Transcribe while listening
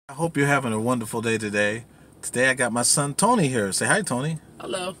I hope you're having a wonderful day today. Today I got my son Tony here. Say hi, Tony.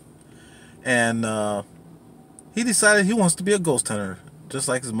 Hello. And he decided he wants to be a ghost hunter, just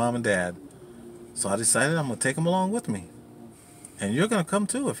like his mom and dad. So I decided I'm going to take him along with me. And you're going to come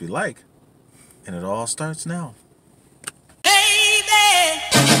too if you like. And it all starts now.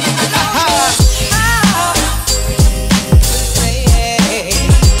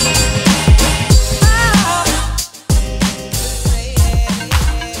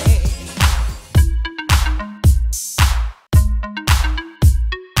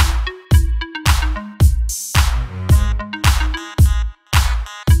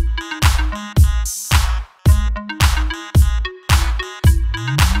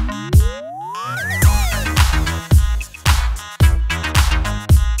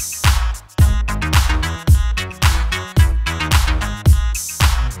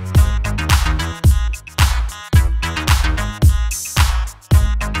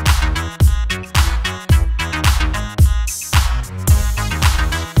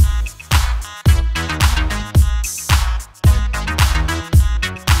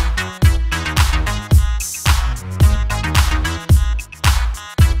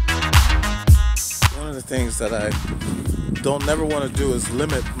 Things that I don't never want to do is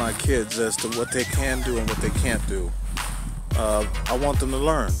limit my kids as to what they can do and what they can't do. I want them to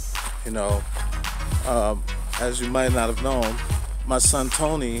learn, you know. As you might not have known, my son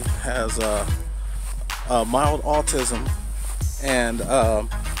Tony has mild autism and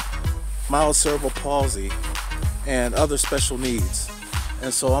mild cerebral palsy and other special needs.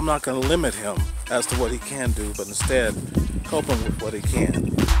 And so I'm not going to limit him as to what he can do, but instead help him with what he can.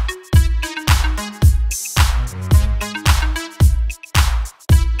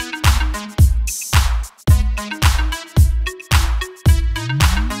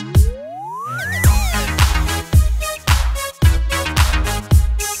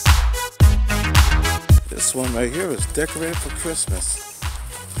 This one right here is decorated for Christmas.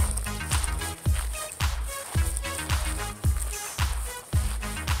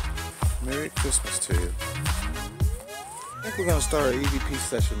 Merry Christmas to you. I think we're going to start our EVP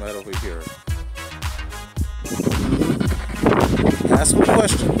session right over here. Ask a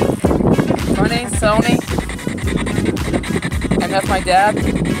question. My name's Tony, and that's my dad.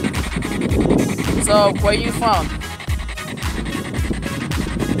 So, where are you from?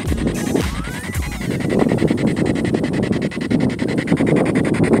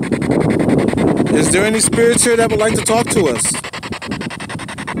 Is there any spirits here that would like to talk to us?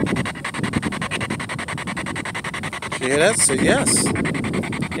 You hear that? Say yes.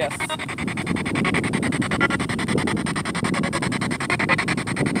 Yes.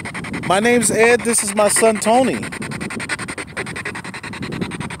 My name's Ed. This is my son Tony.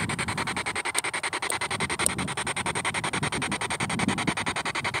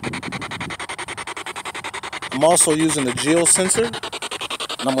 I'm also using a geo sensor, and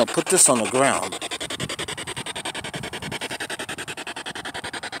I'm going to put this on the ground.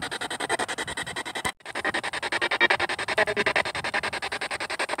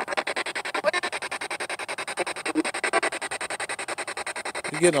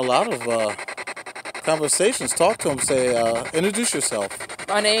 You're getting a lot of conversations. Talk to them. Say, introduce yourself.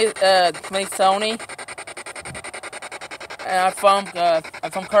 My name's Tony, and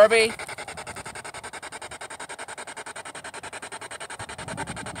I'm from Kirby.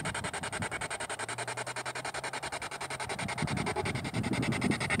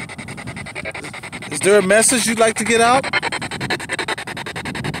 Is there a message you'd like to get out?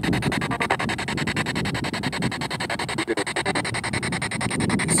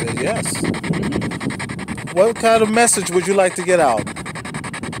 You said yes. What kind of message would you like to get out?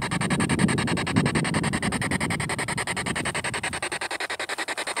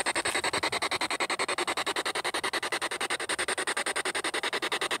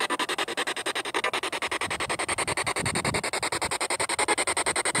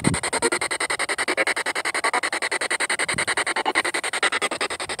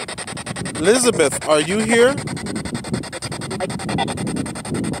 Elizabeth, are you here?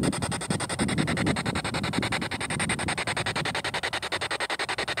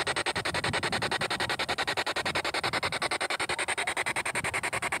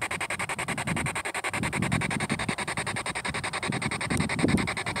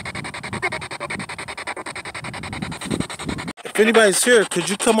 If anybody's here, could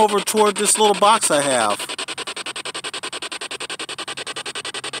you come over toward this little box I have?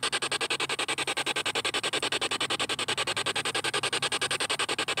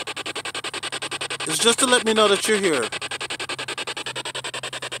 It's just to let me know that you're here.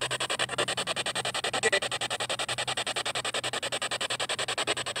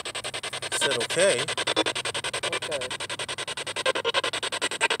 said okay. Okay.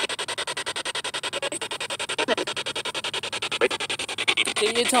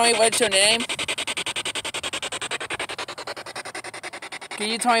 Can you tell me what's your name? Can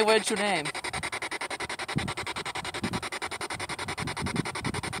you tell me what's your name?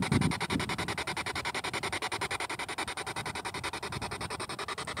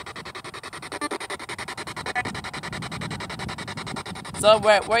 So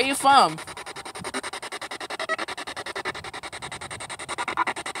where are you from?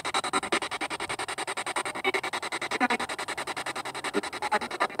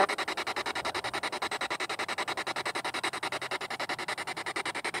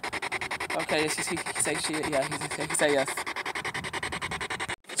 Okay, he said yes.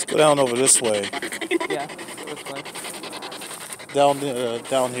 Let's go down over this way. Yeah, this way.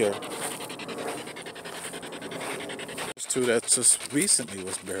 Down here. There's two that just recently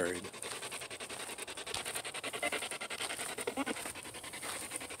was buried.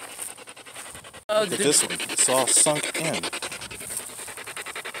 Look at this one. It's all sunk in.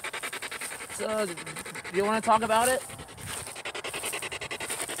 So, do you want to talk about it?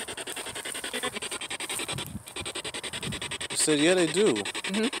 He said, yeah, they do.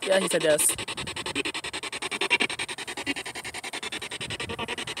 Yeah, he said yes.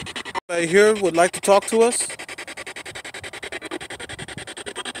 Anybody here would like to talk to us?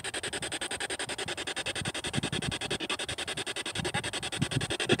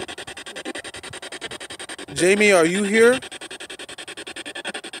 Jamie, are you here?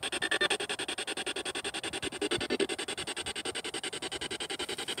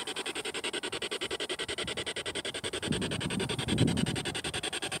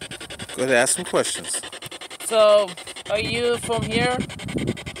 Go ahead, ask some questions. So, are you from here?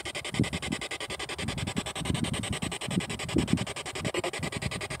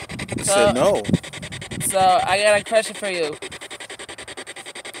 He said no. So, I got a question for you.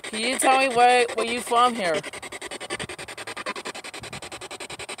 Can you tell me where you from here?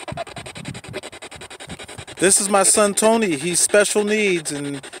 This is my son Tony. He's special needs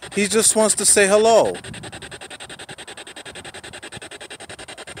and he just wants to say hello.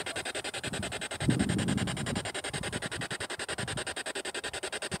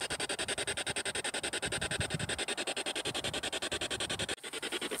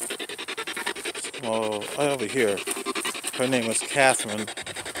 Oh, over here. Her name is Catherine,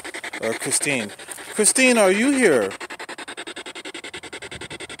 or Christine. Christine, are you here?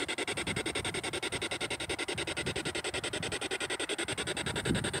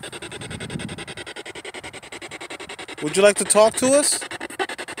 Would you like to talk to us?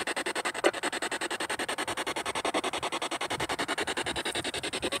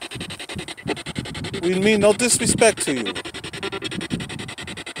 We mean no disrespect to you.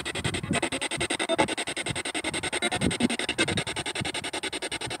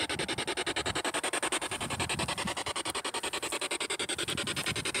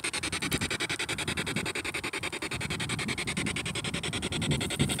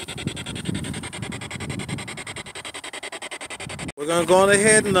 We're going to go on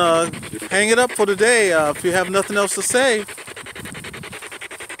ahead and hang it up for today if you have nothing else to say.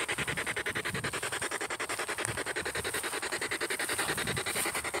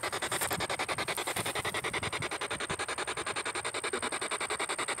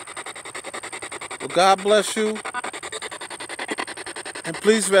 Well, God bless you. And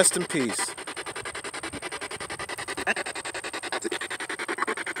please rest in peace.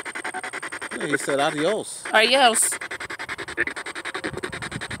 Yeah, he said adios. Adios.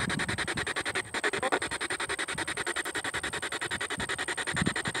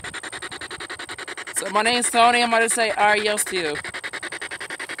 So my name's Tony. I'm going to say adios to you.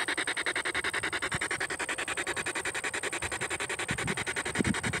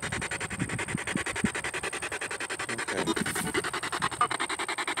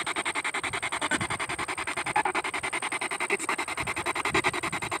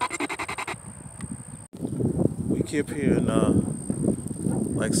 We keep hearing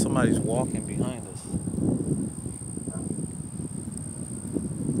like somebody's walking behind us.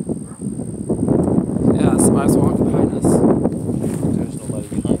 Yeah, somebody's walking behind us. There's nobody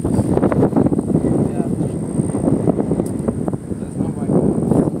behind us. Yeah. There's nobody behind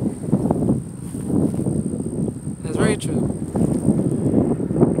us. That's very true.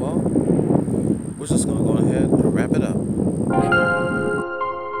 Well, we're just going to go ahead and wrap it up.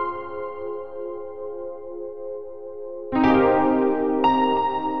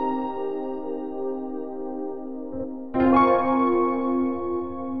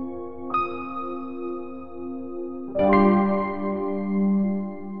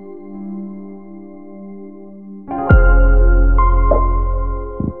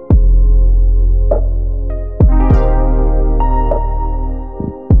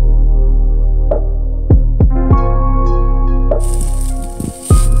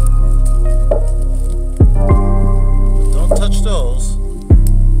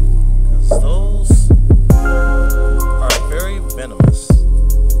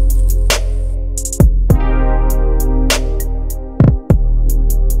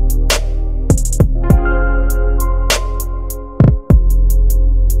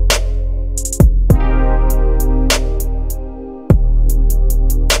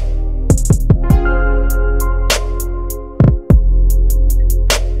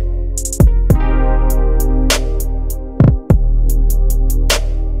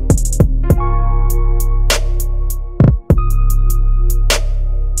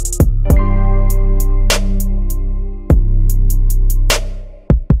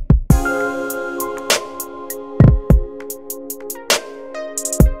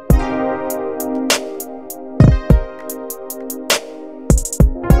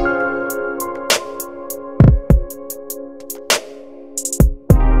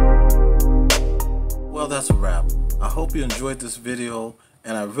 Well, that's a wrap. I hope you enjoyed this video,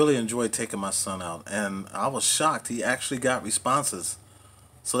 and I really enjoyed taking my son out, and I was shocked he actually got responses.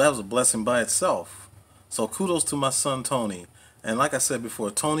 So that was a blessing by itself. So kudos to my son Tony. And like I said before,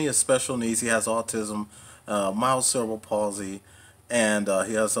 Tony has special needs. He has autism, mild cerebral palsy, and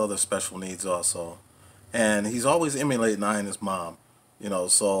he has other special needs also. And he's always emulating I and his mom,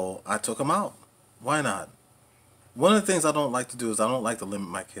 so I took him out. Why not? One of the things I don't like to do is I don't like to limit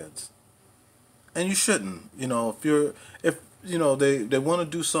my kids. And you shouldn't. If they want to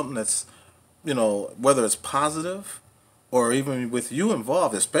do something that's, whether it's positive or even with you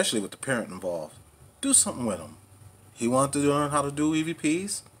involved, especially with the parent involved, do something with him. He wanted to learn how to do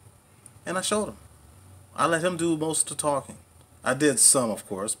EVPs, and I showed him. I let him do most of the talking. I did some, of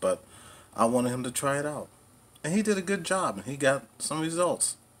course, but I wanted him to try it out. And he did a good job, and he got some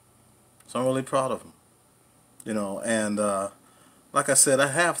results. So I'm really proud of him. And like I said, I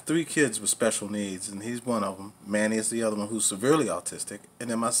have 3 kids with special needs, and he's one of them. Manny is the other one who's severely autistic. And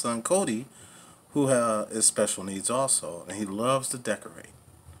then my son Cody, who is special needs also, and he loves to decorate.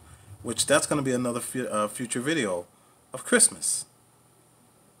 Which that's going to be another future video of Christmas.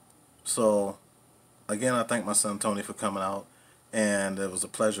 So, again, I thank my son Tony for coming out, and it was a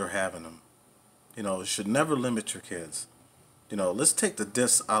pleasure having him. You should never limit your kids. Let's take the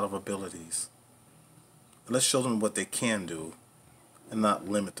dis out of abilities. Let's show them what they can do, and not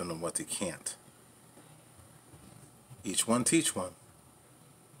limit them on what they can't. Each one teach one.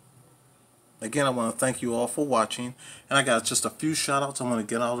 Again, I want to thank you all for watching, and I got just a few shout outs I want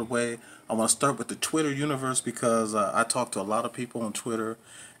to get out of the way. I want to start with the Twitter universe because I talk to a lot of people on Twitter,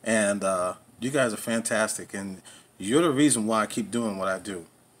 and you guys are fantastic, and you're the reason why I keep doing what I do.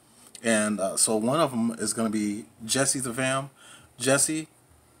 And so one of them is going to be Jessie the Fam. Jessie,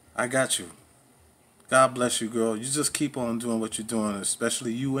 I got you. God bless you, girl. You just keep on doing what you're doing,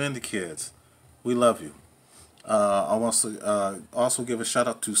 especially you and the kids. We love you. I want to also give a shout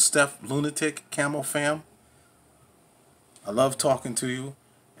out to Steph Lunatic Camo Fam. I love talking to you,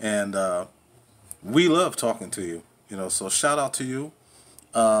 and we love talking to you. So shout out to you.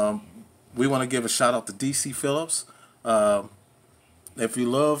 We want to give a shout out to DC Phillips. If you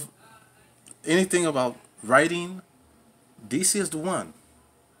love anything about writing, DC is the one.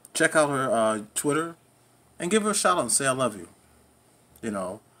 Check out her Twitter and give her a shout out and say I love you.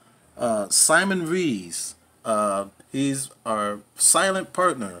 Simon Rees. He's our silent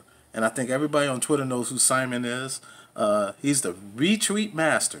partner, and I think everybody on Twitter knows who Simon is. He's the retweet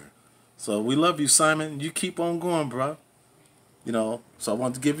master. So we love you, Simon. You keep on going, bro. So I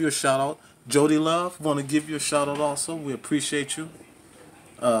want to give you a shout out. Jody Love, want to give you a shout out also. We appreciate you.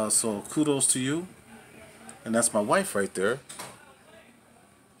 So kudos to you. And that's my wife right there.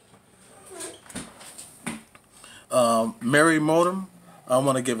 Mary Modem, I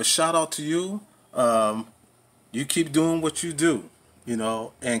want to give a shout out to you. You keep doing what you do,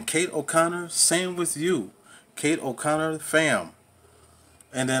 And Kate O'Connor, same with you. Kate O'Connor fam.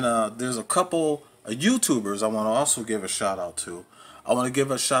 And then there's a couple of YouTubers I want to also give a shout out to. I want to give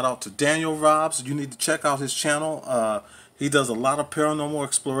a shout out to Daniel Robs. You need to check out his channel. He does a lot of paranormal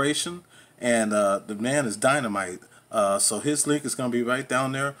exploration, and the man is dynamite. So his link is going to be right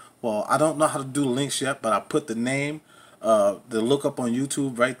down there. Well, I don't know how to do the links yet, but I put the name, the look up on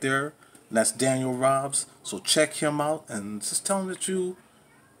YouTube right there. And that's Daniel Robs. So check him out and just tell him that you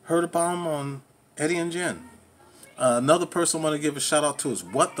heard about him on Eddie and Jenn. Another person I want to give a shout out to is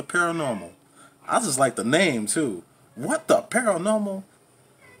What the Paranormal. I just like the name too. What the Paranormal?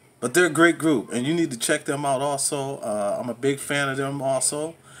 But they're a great group, and you need to check them out also. I'm a big fan of them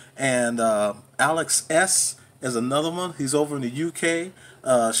also. And Alex S. is another one. He's over in the UK.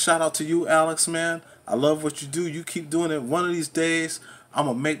 Shout out to you, Alex, man. I love what you do. You keep doing it. One of these days, I'm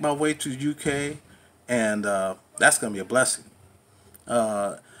going to make my way to the UK, and that's going to be a blessing.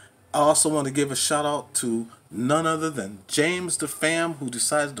 I also want to give a shout out to none other than James the Fam, who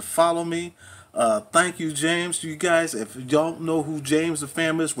decided to follow me. Thank you, James. You guys, if you don't know who James the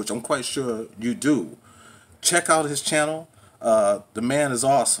Fam is, which I'm quite sure you do, check out his channel. The man is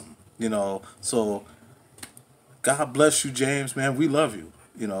awesome, So God bless you, James, man. We love you,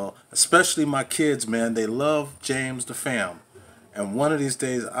 Especially my kids, man. They love James the Fam. And one of these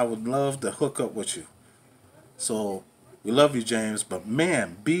days, I would love to hook up with you. So we love you, James. But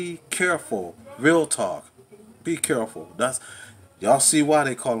man, be careful. Real talk. Be careful. Y'all see why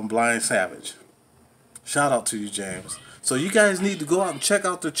they call him Blind Savage. Shout out to you, James. So you guys need to go out and check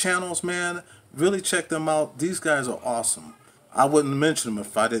out their channels, man. Really check them out. These guys are awesome. I wouldn't mention them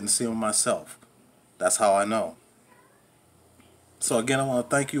if I didn't see them myself. That's how I know. So again, I want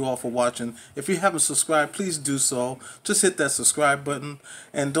to thank you all for watching. If you haven't subscribed, please do so. Just hit that subscribe button.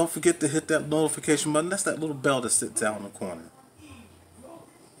 And don't forget to hit that notification button. That's that little bell that sits down in the corner.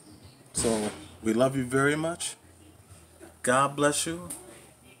 So we love you very much. God bless you.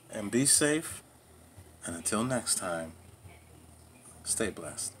 And be safe. And until next time, stay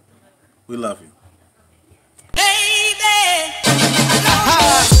blessed. We love you.